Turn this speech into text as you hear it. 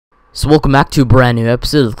So welcome back to a brand new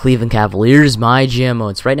episode of the Cleveland Cavaliers MyGM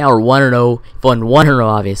modes. Right now we're 1-0, won 1-0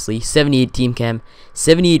 obviously, 78 team chem,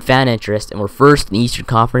 78 fan interest, and we're first in the Eastern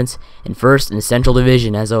Conference and first in the Central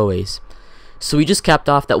Division as always. So we just capped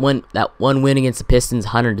off that one win against the Pistons,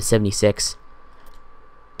 100-76.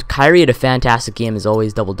 Kyrie had a fantastic game as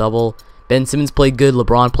always, double-double. Ben Simmons played good,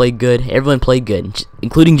 LeBron played good, everyone played good,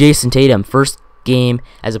 including Jason Tatum. First game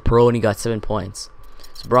as a pro and he got 7 points.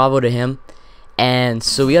 So bravo to him. And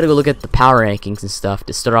so we got to go look at the power rankings and stuff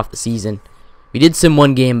to start off the season. We did sim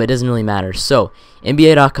one game, but it doesn't really matter. So,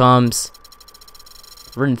 NBA.com's,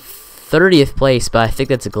 we're in 30th place, but I think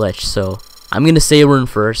that's a glitch. So, I'm going to say we're in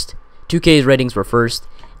first. 2K's ratings were first,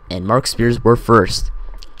 and Mark Spears were first.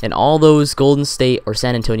 And all those Golden State or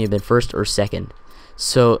San Antonio have been first or second.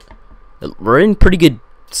 So, we're in pretty good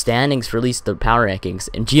standings for at least the power rankings.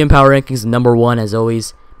 And GM power rankings number 1 as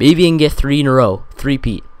always. Maybe you can get 3 in a row.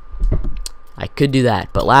 3-peat. I could do that,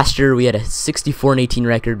 but last year we had a 64-18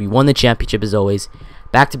 record. We won the championship as always,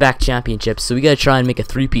 back-to-back championships. So we gotta try and make a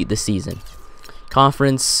 3-peat this season.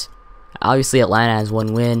 Conference, obviously Atlanta has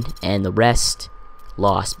 1 win, and the rest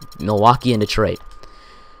lost. Milwaukee and Detroit.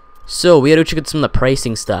 So we gotta check out some of the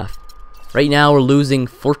pricing stuff. Right now we're losing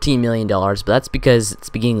 $14 million, but that's because it's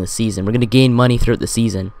the beginning of the season. We're gonna gain money throughout the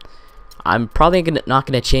season. I'm probably not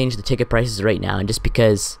gonna change the ticket prices right now, and just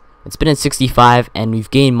because it's been at 65 and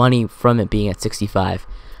we've gained money from it being at 65.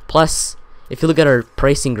 Plus, if you look at our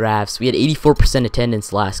pricing graphs, we had 84%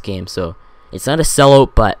 attendance last game, so it's not a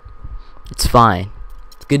sellout, but it's fine.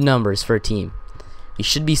 Good numbers for a team. We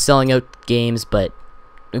should be selling out games, but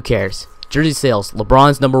who cares? Jersey sales.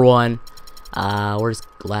 LeBron's number 1. Where's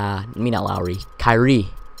not Lowry. Kyrie.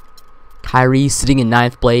 Kyrie's sitting in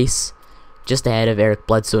 9th place, just ahead of Eric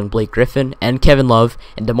Bledsoe and Blake Griffin and Kevin Love,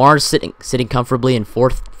 and DeMar's sitting comfortably in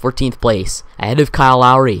 14th place, ahead of Kyle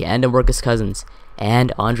Lowry and DeMarcus Cousins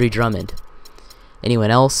and Andre Drummond. Anyone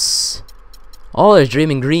else? Oh, there's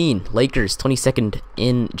Draymond Green. Lakers 22nd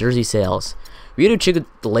in jersey sales. We gotta check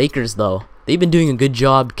out the Lakers though. They've been doing a good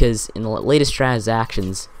job because in the latest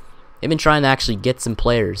transactions, they've been trying to actually get some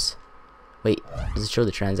players. Wait, does it show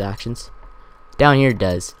the transactions? Down here it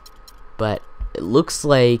does, but it looks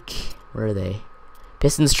like, where are they?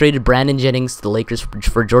 Pistons traded Brandon Jennings to the Lakers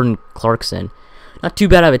for Jordan Clarkson. Not too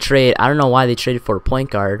bad of a trade. I don't know why they traded for a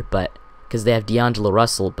point guard, but because they have D'Angelo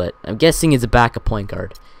Russell, but I'm guessing it's a backup point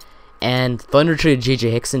guard. And Thunder traded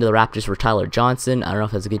J.J. Hickson to the Raptors for Tyler Johnson. I don't know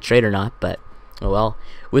if that's a good trade or not, but oh well.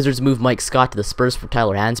 Wizards moved Mike Scott to the Spurs for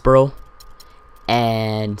Tyler Hansborough.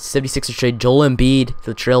 And 76ers traded Joel Embiid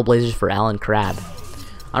to the Trailblazers for Alan Crabb.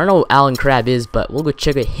 I don't know who Alan Crabb is, but we'll go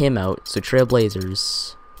check him out. So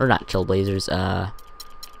Trailblazers, or not Trailblazers,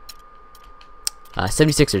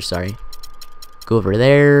 76ers, sorry. Go over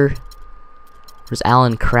there. Where's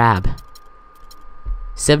Alan Crabb?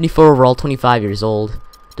 74 overall, 25 years old.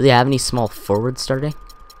 Do they have any small forwards starting?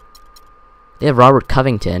 They have Robert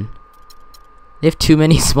Covington. They have too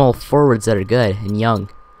many small forwards that are good and young.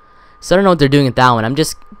 So I don't know what they're doing at that one. I'm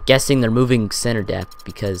just guessing they're moving center depth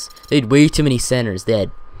because they had way too many centers. They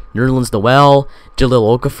had Nerlens Noel,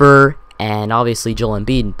 Jahlil Okafor, and obviously Joel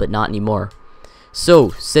Embiid, but not anymore. So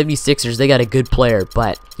 76ers, they got a good player,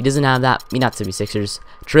 but he doesn't have that. Not 76ers.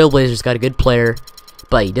 Trailblazers got a good player,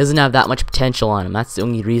 but he doesn't have that much potential on him. That's the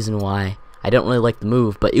only reason why I don't really like the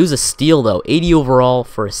move. But it was a steal though. 80 overall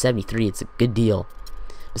for a 73. It's a good deal.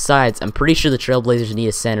 Besides, I'm pretty sure the Trailblazers need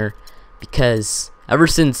a center because ever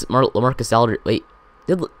since LaMarcus Aldridge, wait,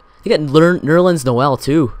 they got Nerlens Noel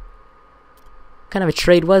too. What kind of a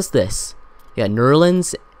trade was this? You got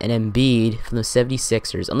Nerlens and Embiid from the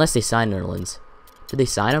 76ers, unless they signed Nerlens. Did they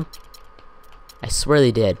sign him? I swear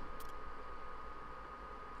they did.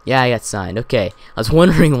 Yeah, I got signed. Okay. I was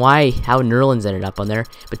wondering how Nerlens ended up on there.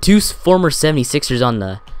 But 2 former 76ers on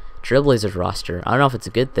the Trailblazers roster. I don't know if it's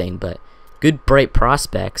a good thing, but good bright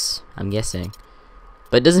prospects, I'm guessing.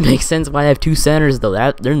 But it doesn't make sense why they have 2 centers though.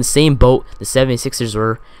 They're in the same boat the 76ers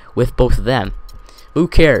were with both of them. Who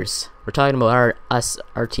cares? We're talking about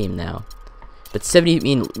our team now. But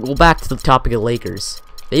go back to the topic of the Lakers.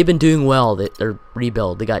 They've been doing well. Their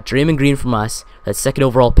rebuild. They got Draymond Green from us, that 2nd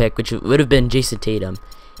overall pick, which would have been Jason Tatum.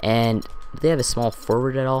 And do they have a small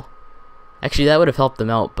forward at all? Actually, that would have helped them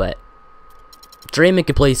out, but Draymond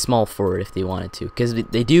could play small forward if they wanted to, because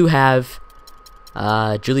they do have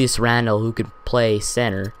Julius Randle who could play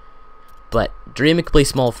center, but Draymond could play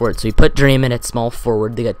small forward. So we put Draymond at small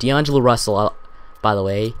forward. They got D'Angelo Russell out, by the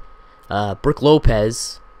way, Brook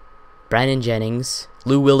Lopez, Brandon Jennings,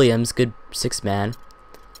 Lou Williams, good 6th man.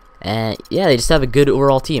 And yeah, they just have a good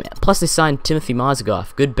overall team. Plus they signed Timothy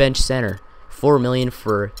Mozgov, good bench center. $4 million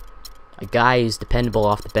for a guy who's dependable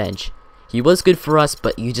off the bench. He was good for us,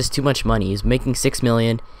 but he's just too much money. He's making $6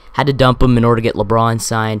 million. Had to dump him in order to get LeBron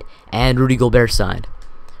signed and Rudy Gobert signed.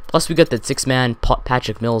 Plus, we got that 6-man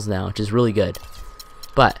Patrick Mills now, which is really good.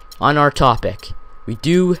 But on our topic,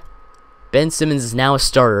 Ben Simmons is now a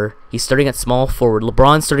starter. He's starting at small forward.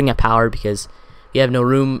 LeBron's starting at power because we have no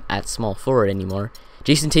room at small forward anymore.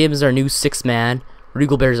 Jason Tatum is our new 6-man. Rudy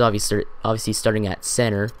Gobert is obviously starting at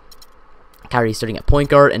center. Kyrie's starting at point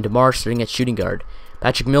guard, and DeMar starting at shooting guard.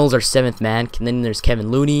 Patrick Mills, our 7th man. And then there's Kevin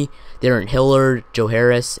Looney, Darren Hillard, Joe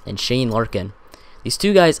Harris, and Shane Larkin. These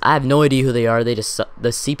two guys, I have no idea who they are. They just the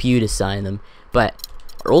CPU to sign them. But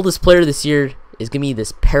our oldest player this year is gonna be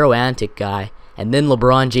this Paroantic guy, and then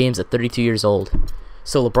LeBron James at 32 years old.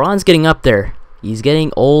 So LeBron's getting up there. He's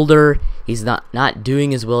getting older. He's not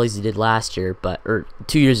doing as well as he did last year, or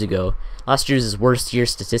 2 years ago. Last year's his worst year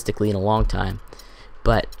statistically in a long time.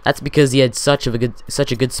 But that's because he had such a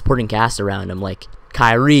good supporting cast around him, like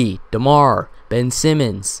Kyrie, DeMar, Ben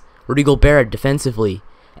Simmons, Rudy Gobert defensively,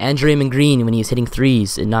 and Draymond Green when he was hitting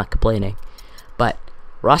threes and not complaining. But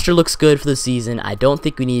roster looks good for the season. I don't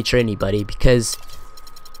think we need to trade anybody because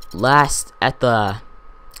at the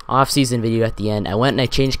off-season video at the end, I went and I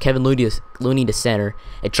changed Kevin Looney to center.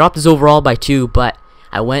 It dropped his overall by 2, but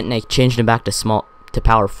I went and I changed him back to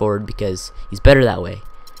power forward because he's better that way.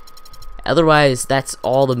 Otherwise, that's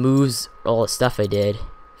all the moves, all the stuff I did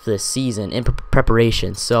for this season in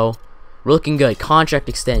preparation. So we're looking good. Contract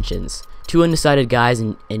extensions. 2 undecided guys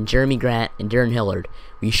in Jeremy Grant and Darren Hillard.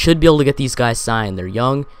 We should be able to get these guys signed. They're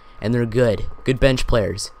young and they're good bench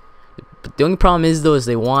players. But the only problem is though is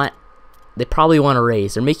they probably want to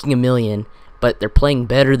raise. They're making $1 million, but they're playing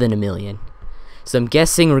better than $1 million. So I'm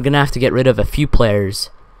guessing we're gonna have to get rid of a few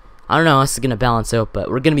players. I don't know how this is gonna balance out, but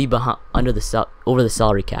we're gonna be over the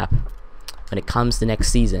salary cap when it comes to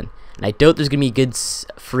next season. And I doubt there's gonna be good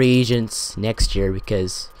free agents next year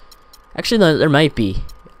because actually there might be.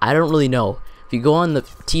 I don't really know. If you go on the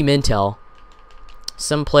team intel,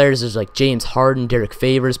 some players there's like James Harden, Derek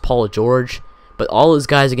Favors, Paul George, but all those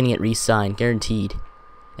guys are gonna get re-signed, guaranteed.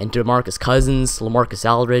 And DeMarcus Cousins, LaMarcus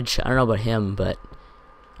Aldridge, I don't know about him, but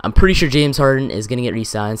I'm pretty sure James Harden is gonna get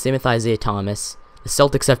re-signed. Same with Isaiah Thomas. The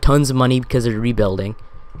Celtics have tons of money because they're rebuilding,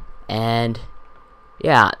 and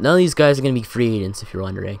yeah, none of these guys are gonna be free agents if you're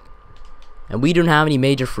wondering. And we don't have any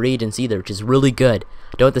major free agents either, which is really good.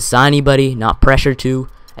 Don't have to sign anybody, not pressure to.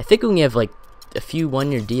 I think we only have like a few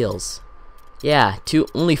 1-year deals. Yeah,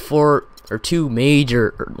 only 4 or 2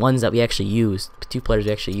 major ones that we actually use. 2 players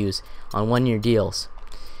we actually use on 1-year deals.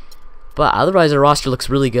 But otherwise, our roster looks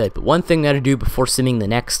really good. But one thing we got to do before simming the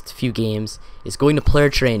next few games is going to player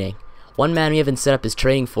training. One man we haven't set up his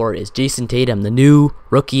training for is Jason Tatum, the new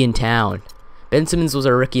rookie in town. Ben Simmons was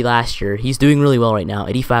our rookie last year. He's doing really well right now,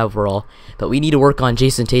 85 overall. But we need to work on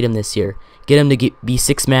Jason Tatum this year. Get him to be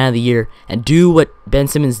 6th man of the year and do what Ben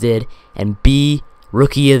Simmons did and be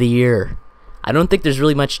rookie of the year. I don't think there's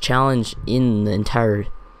really much challenge in the entire...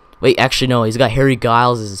 Wait, actually no, he's got Harry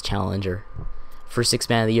Giles as his challenger for 6th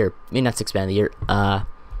man of the year. Maybe not 6th man of the year.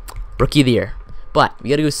 Rookie of the year. But we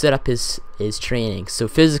gotta go set up his training. So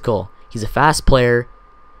physical. He's a fast player.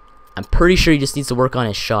 I'm pretty sure he just needs to work on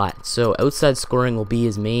his shot. So outside scoring will be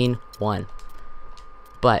his main one.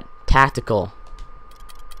 But tactical.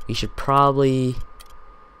 We should probably...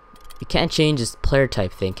 We can't change his player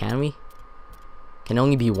type thing, can we? Can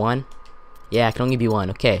only be one? Yeah, it can only be one.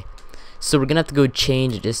 Okay. So we're gonna have to go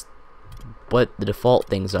change just what the default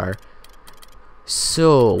things are.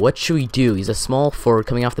 So what should we do? He's a small forward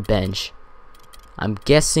coming off the bench. I'm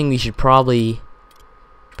guessing we should probably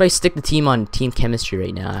stick the team on team chemistry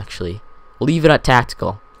right now, actually. We'll leave it at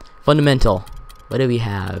tactical. Fundamental. What do we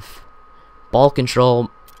have? Ball control.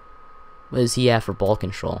 What does he have for ball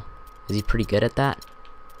control? Is he pretty good at that?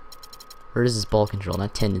 Where is his ball control?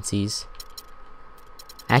 Not tendencies.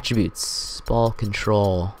 Attributes. Ball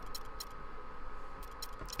control.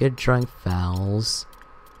 Good drawing fouls.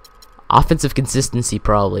 Offensive consistency,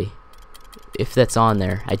 probably. If that's on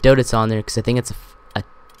there. I doubt it's on there because I think it's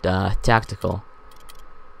a tactical.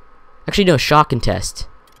 Actually, no, shot contest.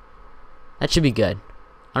 That should be good.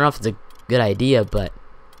 I don't know if it's a good idea, but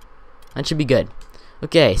that should be good.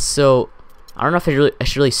 Okay, so I don't know if I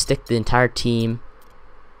should really stick the entire team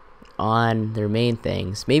on their main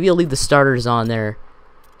things. Maybe I'll leave the starters on their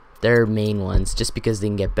main ones just because they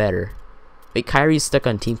can get better. Wait, Kyrie's stuck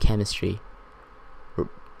on team chemistry.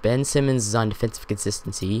 Ben Simmons is on defensive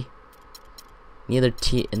consistency.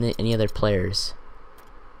 Any other players?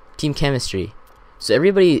 Team chemistry. So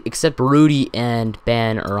everybody except Rudy and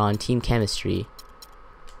Ben are on team chemistry.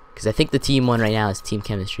 Because I think the team one right now is team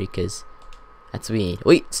chemistry. Because that's what we need.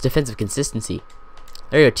 Wait, it's defensive consistency.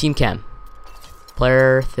 There you go, team chem.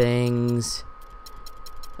 player things.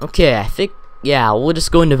 Okay, I think, yeah, we'll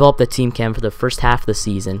just go and develop the team cam for the first half of the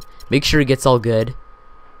season. Make sure it gets all good.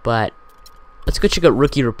 But let's go check out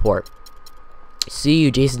rookie report. See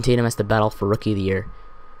you, Jason Tatum has to battle for rookie of the year.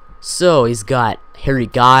 So he's got Harry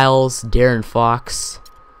Giles, Darren Fox.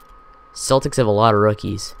 Celtics have a lot of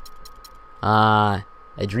rookies.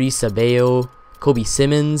 Idris Abayo, Kobe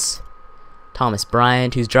Simmons, Thomas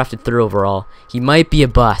Bryant, who's drafted 3rd overall. He might be a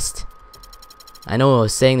bust. I know I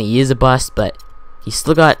was saying that he is a bust, but he's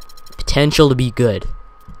still got potential to be good.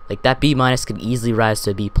 Like, that B- could easily rise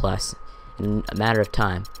to a B+ in a matter of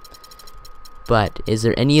time. But is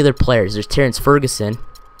there any other players? There's Terrence Ferguson.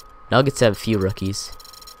 Nuggets have a few rookies.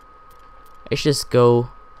 I should just go.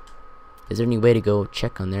 Is there any way to go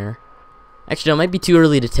check on there? Actually, no, it might be too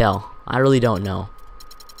early to tell. I really don't know.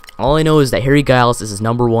 All I know is that Harry Giles is his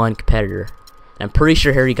 #1 competitor. And I'm pretty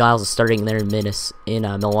sure Harry Giles is starting there in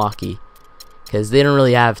Milwaukee, because they don't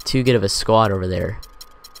really have too good of a squad over there.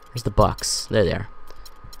 There's the Bucks. They're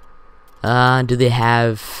there. Do they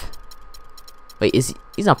have? Wait, he's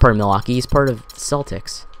not part of Milwaukee? He's part of the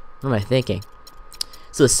Celtics. What am I thinking?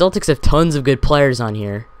 So the Celtics have tons of good players on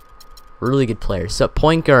here. Really good players. So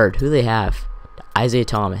point guard, who do they have? Isaiah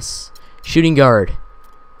Thomas. Shooting guard,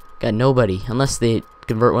 got nobody, unless they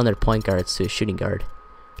convert one of their point guards to a shooting guard,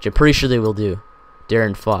 which I'm pretty sure they will do.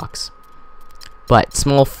 Darren Fox. But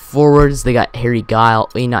small forwards, they got Harry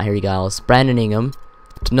Giles. Wait, not Harry Giles. Brandon Ingram,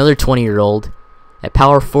 another 20-year-old. At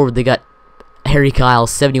power forward, they got Harry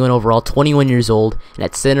Giles, 71 overall, 21 years old. And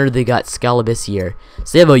at center, they got Scalabissiere.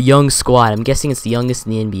 So they have a young squad. I'm guessing it's the youngest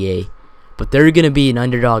in the NBA. But they're going to be an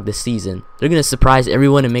underdog this season. They're going to surprise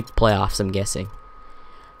everyone and make the playoffs, I'm guessing.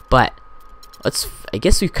 But I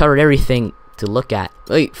guess we've covered everything to look at.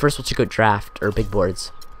 Wait, first we'll check out draft or big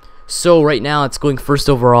boards. So right now it's going 1st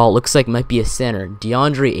overall. Looks like it might be a center,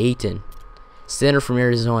 DeAndre Ayton, center from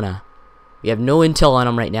Arizona. We have no intel on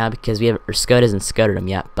him right now because our scout hasn't scouted him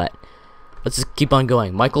yet. But let's just keep on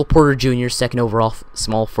going. Michael Porter Jr., 2nd overall,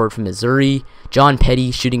 small forward from Missouri. John Petty,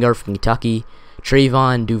 shooting guard from Kentucky.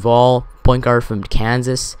 Trayvon Duval, point guard from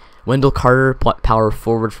Kansas. Wendell Carter, power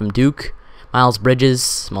forward from Duke. Miles Bridges,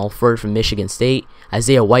 small forward from Michigan State.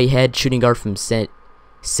 Isaiah Whitehead, shooting guard from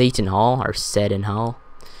Seton Hall.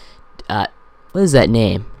 What is that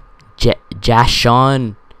name?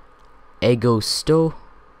 Jashon Augusto?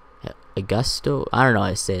 I don't know how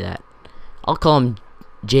to say that. I'll call him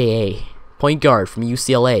J.A. Point guard from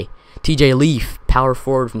UCLA. TJ Leaf, power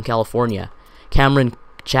forward from California. Cameron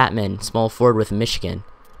Chapman, small forward with Michigan.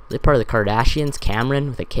 Are they part of the Kardashians? Cameron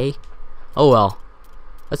with a K? Oh well.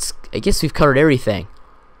 I guess we've covered everything.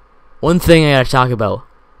 One thing I gotta talk about: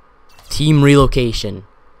 team relocation.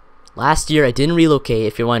 Last year I didn't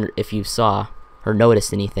relocate. If you saw or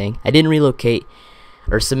noticed anything, I didn't relocate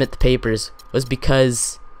or submit the papers was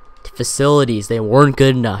because the facilities, they weren't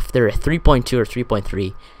good enough. They're at 3.2 or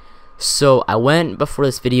 3.3. So I went before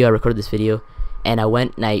this video. I recorded this video, and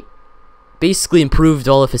I basically improved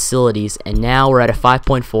all the facilities, and now we're at a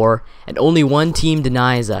 5.4, and only one team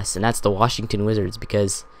denies us, and that's the Washington Wizards,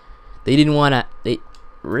 because they didn't want to.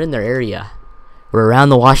 We're in their area. We're around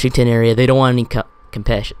the Washington area. They don't want any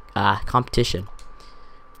competition.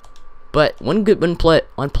 But one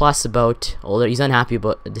plus about, he's unhappy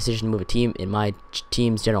about the decision to move a team in my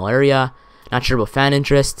team's general area. Not sure about fan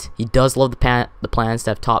interest. He does love the plans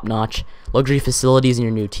to have top-notch luxury facilities in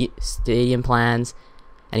your new stadium plans,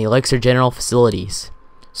 and he likes our general facilities.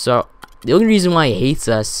 So the only reason why he hates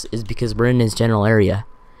us is because we're in his general area,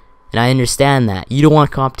 and I understand that. You don't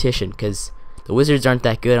want competition because the Wizards aren't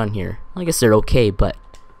that good on here. I guess they're okay, but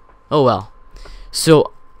oh well.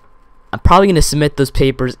 So I'm probably gonna submit those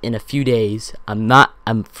papers in a few days.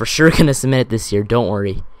 I'm for sure gonna submit it this year. Don't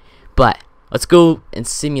worry. But let's go and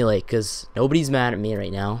simulate, because nobody's mad at me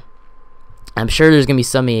right now. I'm sure there's gonna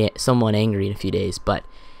be someone angry in a few days, but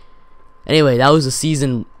anyway, that was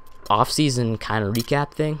a off-season kind of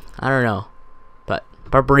recap thing. I don't know, but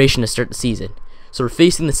preparation to start the season. So we're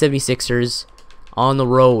facing the 76ers on the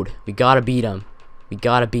road. We gotta beat them.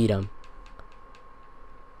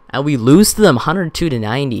 And we lose to them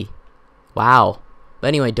 102-90. Wow. But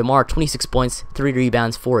anyway, DeMar, 26 points, 3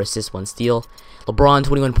 rebounds, 4 assists, 1 steal. LeBron,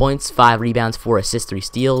 21 points, 5 rebounds, 4 assists, 3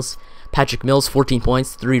 steals. Patrick Mills, 14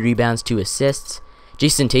 points, 3 rebounds, 2 assists.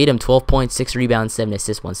 Jason Tatum, 12 points, 6 rebounds, 7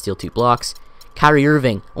 assists, 1 steal, 2 blocks. Kyrie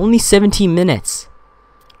Irving, only 17 minutes.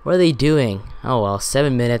 What are they doing? Oh well,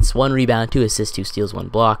 7 minutes, 1 rebound, 2 assists, 2 steals, 1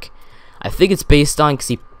 block. I think it's based on because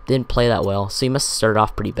he didn't play that well, so he must have started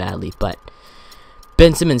off pretty badly. But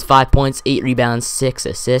Ben Simmons, 5 points, 8 rebounds, 6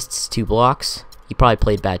 assists, 2 blocks. He probably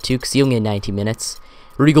played bad too because he only had 19 minutes.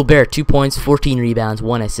 Rudy Gobert, 2 points, 14 rebounds,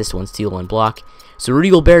 1 assist, 1 steal, 1 block. So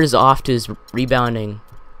Rudy Gobert is off to his rebounding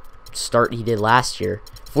start he did last year.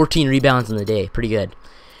 14 rebounds in the day. Pretty good.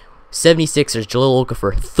 76ers, Jahlil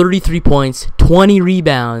Okafor, 33 points, 20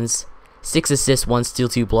 rebounds, 6 assists, 1 steal,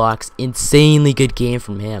 2 blocks. Insanely good game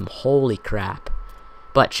from him. Holy crap.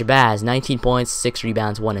 But Shabazz, 19 points, 6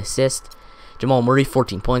 rebounds, 1 assist. Jamal Murray,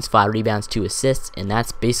 14 points, 5 rebounds, 2 assists. And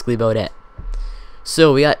that's basically about it.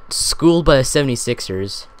 So we got schooled by the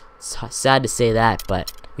 76ers. It's sad to say that,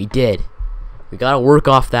 but we did. We got to work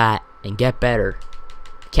off that and get better.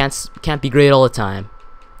 Can't be great all the time.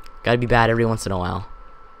 Got to be bad every once in a while.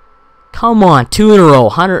 Come on, 2 in a row.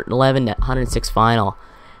 111 to 106 final.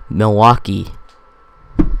 Milwaukee.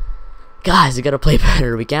 Guys, we got to play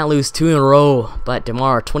better. We can't lose 2 in a row. But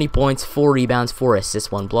DeMar, 20 points, 4 rebounds, 4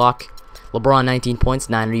 assists, 1 block. LeBron, 19 points,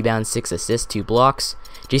 9 rebounds, 6 assists, 2 blocks.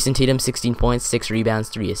 Jason Tatum, 16 points, 6 rebounds,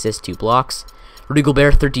 3 assists, 2 blocks. Rudy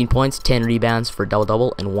Gobert, 13 points, 10 rebounds for a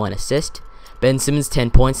double-double and 1 assist. Ben Simmons,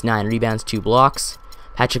 10 points, 9 rebounds, 2 blocks.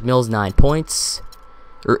 Patrick Mills, 9 points.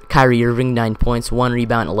 Kyrie Irving, 9 points, 1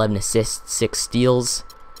 rebound, 11 assists, 6 steals.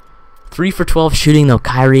 3 for 12 shooting, though.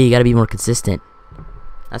 Kyrie, you got to be more consistent.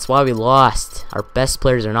 That's why we lost. Our best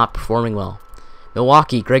players are not performing well.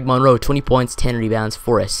 Milwaukee, Greg Monroe, 20 points, 10 rebounds,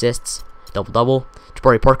 4 assists. Double-double.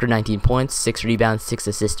 Jabari Parker, 19 points, 6 rebounds, 6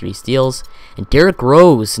 assists, 3 steals. And Derrick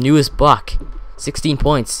Rose, newest buck, 16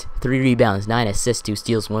 points, 3 rebounds, 9 assists, 2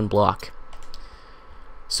 steals, 1 block.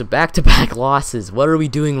 So back-to-back losses. What are we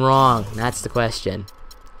doing wrong? That's the question.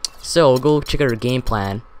 So we'll go check out our game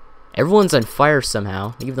plan. Everyone's on fire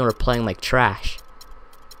somehow, even though we're playing like trash.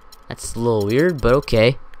 That's a little weird, but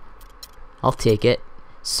okay. I'll take it.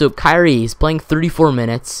 So Kyrie is playing 34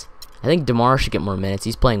 minutes. I think DeMar should get more minutes.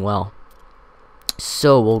 He's playing well.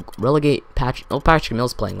 So we'll relegate Patrick. Oh, Patrick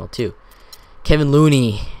Mills playing well too. Kevin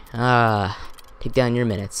Looney, take down your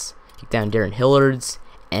minutes. Take down Darren Hilliard's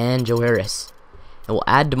and Joe Harris. And we'll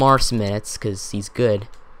add DeMar some minutes because he's good.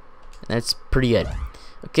 And that's pretty good.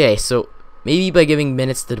 Okay, so maybe by giving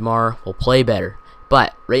minutes to DeMar, we'll play better.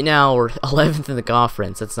 But right now we're 11th in the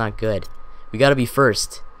conference. That's not good. We got to be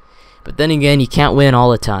first. But then again, you can't win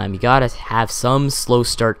all the time. You got to have some slow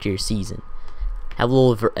start to your season. Have a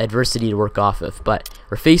little adversity to work off of. But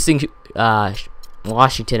we're facing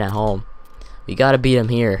Washington at home. We got to beat them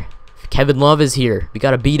here. Kevin Love is here. We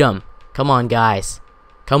got to beat him. Come on, guys.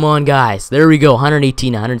 Come on, guys. There we go.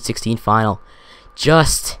 118 to 116 final.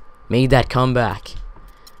 Just made that comeback.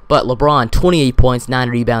 But LeBron, 28 points, 9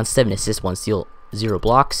 rebounds, 7 assists, 1 steal, 0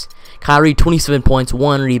 blocks. Kyrie, 27 points,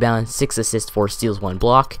 1 rebound, 6 assists, 4 steals, 1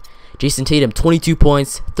 block. Jason Tatum, 22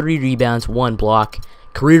 points, 3 rebounds, 1 block.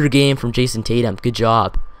 Career game from Jason Tatum. Good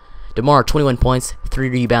job. DeMar, 21 points, 3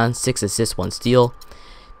 rebounds, 6 assists, 1 steal.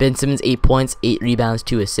 Ben Simmons, 8 points, 8 rebounds,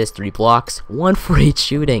 2 assists, 3 blocks. 1 for 8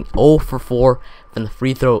 shooting. 0 for 4 from the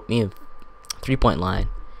free throw, 3-point line.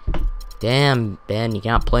 Damn, Ben, you're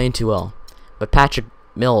not playing too well. But Patrick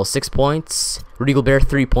Mills, 6 points. Rudy Gobert,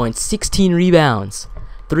 3 points, 16 rebounds,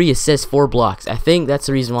 3 assists, 4 blocks. I think that's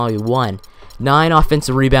the reason why we won. 9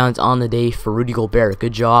 offensive rebounds on the day for Rudy Gobert.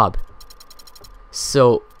 Good job.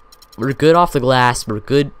 So, we're good off the glass. We're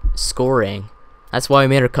good scoring. That's why we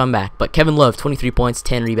made our comeback. But Kevin Love, 23 points,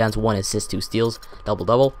 10 rebounds, 1 assist, 2 steals.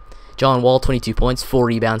 Double-double. John Wall, 22 points, 4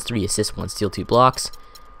 rebounds, 3 assists, 1 steal, 2 blocks.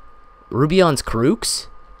 Rubion's Crooks?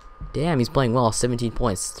 Damn, he's playing well. 17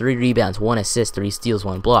 points, 3 rebounds, 1 assist, 3 steals,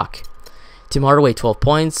 1 block. Tim Hardaway, 12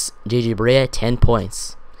 points. JJ Barea, 10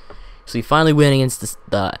 points. So we finally win against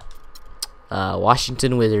the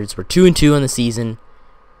Washington Wizards. We're 2-2 in the season.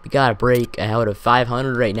 We got a break out of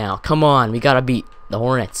 500 right now. Come on, we got to beat the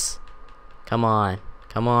Hornets. Come on,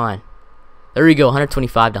 come on. There we go,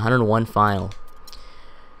 125 to 101 final.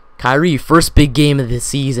 Kyrie, first big game of the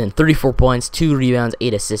season. 34 points, 2 rebounds,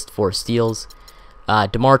 8 assists, 4 steals.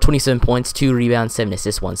 DeMar, 27 points, 2 rebounds, 7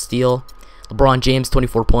 assists, 1 steal. LeBron James,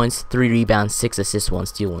 24 points, 3 rebounds, 6 assists, 1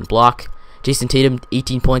 steal, 1 block. Jason Tatum,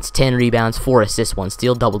 18 points, 10 rebounds, 4 assists, 1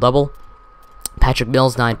 steal, double-double. Patrick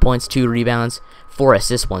Mills, 9 points, 2 rebounds, 4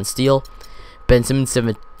 assists, 1 steal. Ben Simmons,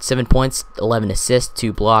 7 points, 11 assists,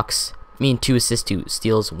 2 blocks. 2 assists, 2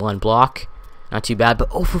 steals, 1 block. Not too bad,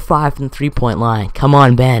 but 0 for 5 from the 3-point line. Come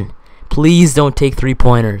on, Ben. Please don't take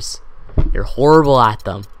 3-pointers. You're horrible at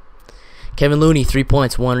them. Kevin Looney, 3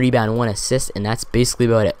 points, 1 rebound, 1 assist, and that's basically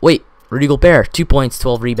about it. Wait, Rudy Gobert, 2 points,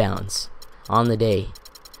 12 rebounds on the day.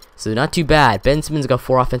 So not too bad. Ben Simmons got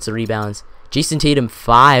 4 offensive rebounds. Jason Tatum,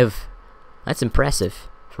 5. That's impressive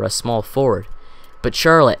for a small forward. But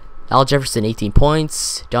Charlotte, Al Jefferson, 18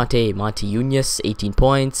 points. Dante Monteunias, 18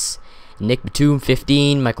 points. Nick Batum,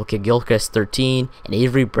 15. Michael Kidd-Gilchrist, 13. And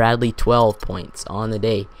Avery Bradley, 12 points on the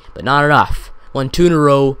day. But not enough. Won 2 in a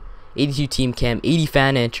row, 82 team chem, 80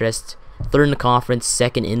 fan interest, 3rd in the conference,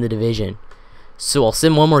 2nd in the division. So I'll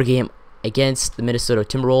sim one more game against the Minnesota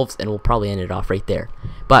Timberwolves, and we'll probably end it off right there.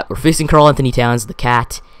 But we're facing Karl Anthony Towns, the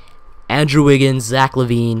Cat, Andrew Wiggins, Zach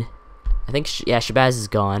LaVine. I think, Shabazz is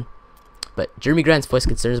gone. But Jeremy Grant's voiced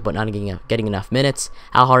concerns about not getting enough minutes.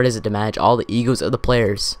 How hard is it to manage all the egos of the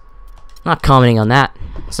players? I'm not commenting on that.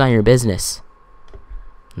 It's not your business.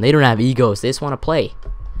 And they don't have egos. They just want to play.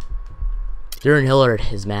 Darren Hillard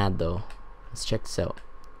is mad, though. Let's check this out.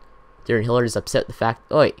 Darren Hillard is upset at the fact...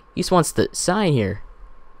 Oh, wait. He just wants to sign here.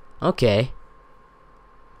 Okay.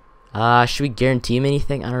 Should we guarantee him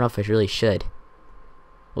anything? I don't know if I really should.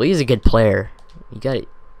 Well, he's a good player. You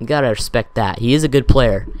gotta respect that. He is a good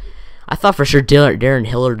player. I thought for sure Darren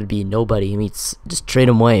Hillard would be nobody. I mean, just trade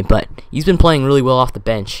him away. But he's been playing really well off the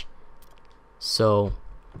bench. So,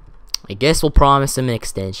 I guess we'll promise him an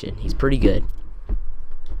extension. He's pretty good.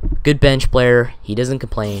 Good bench player. He doesn't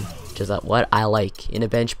complain. Which is what I like in a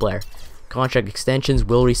bench player. Contract extensions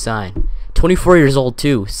will resign. 24 years old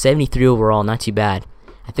too. 73 overall. Not too bad.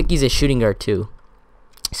 I think he's a shooting guard too.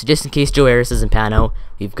 So just in case Joe Harris doesn't pan out,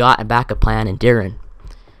 we've got a backup plan in Darren.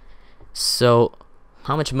 So,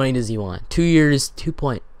 how much money does he want? 2 years, is it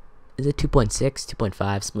 2.6,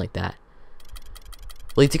 2.5, something like that.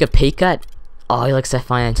 Will he take a pay cut? Oh, he likes that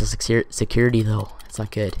financial security though. That's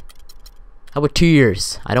not good. How about 2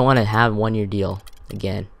 years? I don't want to have a 1 year deal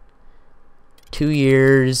again. 2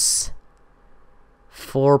 years,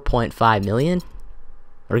 4.5 million?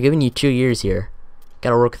 We're giving you 2 years here.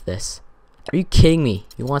 Gotta work with this. Are you kidding me?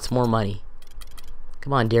 He wants more money.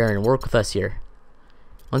 Come on, Darren, work with us here.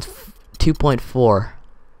 Wants 2.4.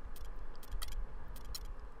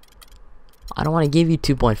 I don't want to give you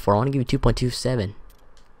 2.4. I want to give you 2.27.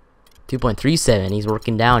 2.37. He's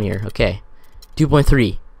working down here. Okay.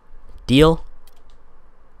 2.3. Deal?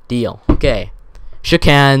 Deal. Okay. Shook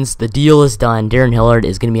hands. The deal is done. Darren Hillard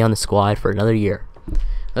is going to be on the squad for another year.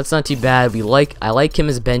 That's not too bad. I like him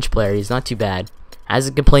as a bench player. He's not too bad.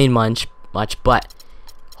 Hasn't complained much, but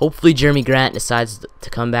hopefully Jeremy Grant decides to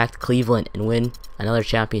come back to Cleveland and win another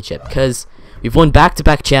championship, because we've won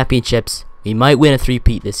back-to-back championships. We might win a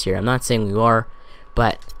three-peat this year. I'm not saying we are,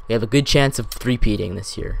 but we have a good chance of three-peating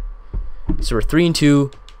this year. So we're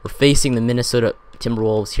 3-2. We're facing the Minnesota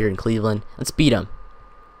Timberwolves here in Cleveland. Let's beat them.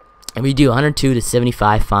 And we do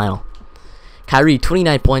 102-75 final. Kyrie,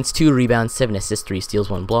 29 points, 2 rebounds, 7 assists, 3 steals,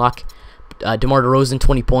 1 block. DeMar DeRozan,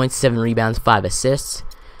 20 points, 7 rebounds, 5 assists.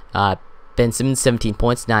 Ben Simmons, 17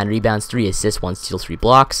 points, 9 rebounds, 3 assists, 1 steal, 3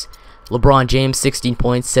 blocks. LeBron James, 16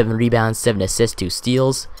 points, 7 rebounds, 7 assists, 2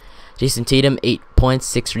 steals. Jason Tatum, 8 points,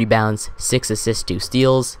 6 rebounds, 6 assists, 2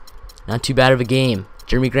 steals. Not too bad of a game.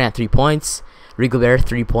 Jeremy Grant, 3 points. Rudy Gobert,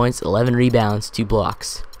 3 points, 11 rebounds, 2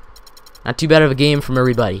 blocks. Not too bad of a game from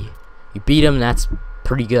everybody. You beat them, that's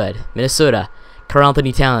pretty good. Minnesota, Karl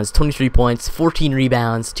Anthony Towns, 23 points, 14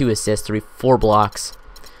 rebounds, 2 assists, 4 blocks.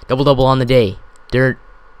 Double-double on the day.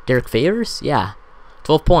 Derek Favors? Yeah.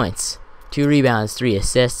 12 points, 2 rebounds, 3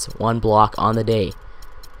 assists, 1 block on the day.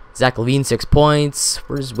 Zach LaVine, 6 points.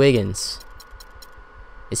 Where's Wiggins?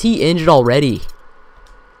 Is he injured already?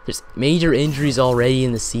 There's major injuries already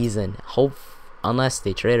in the season. Unless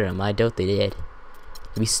they traded him. I doubt they did.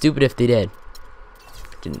 It'd be stupid if they did.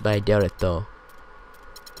 But I doubt it though.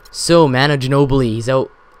 So, Manu Ginobili, he's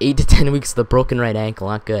out 8 to 10 weeks with a broken right ankle.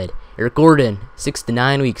 Not good. Eric Gordon, 6 to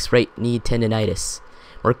 9 weeks, right knee tendonitis.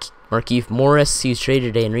 Markieff Morris, he was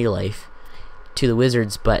traded today in real life to the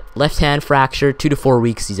Wizards, but left hand fracture, 2 to 4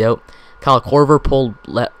 weeks, he's out. Kyle Korver pulled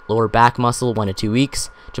lower back muscle, 1 to 2 weeks.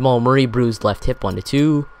 Jamal Murray bruised left hip, 1 to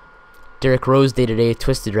 2. Derrick Rose day to day,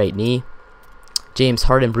 twisted right knee. James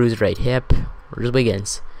Harden bruised right hip. Where's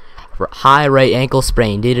Wiggins? High right ankle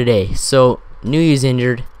sprain day to day. So knew he was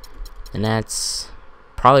injured, and that's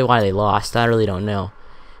probably why they lost. I really don't know,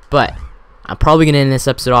 but I'm probably gonna end this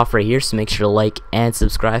episode off right here. So make sure to like and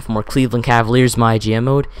subscribe for more Cleveland Cavaliers MyGM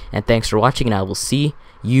mode. And thanks for watching, and I will see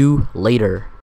you later.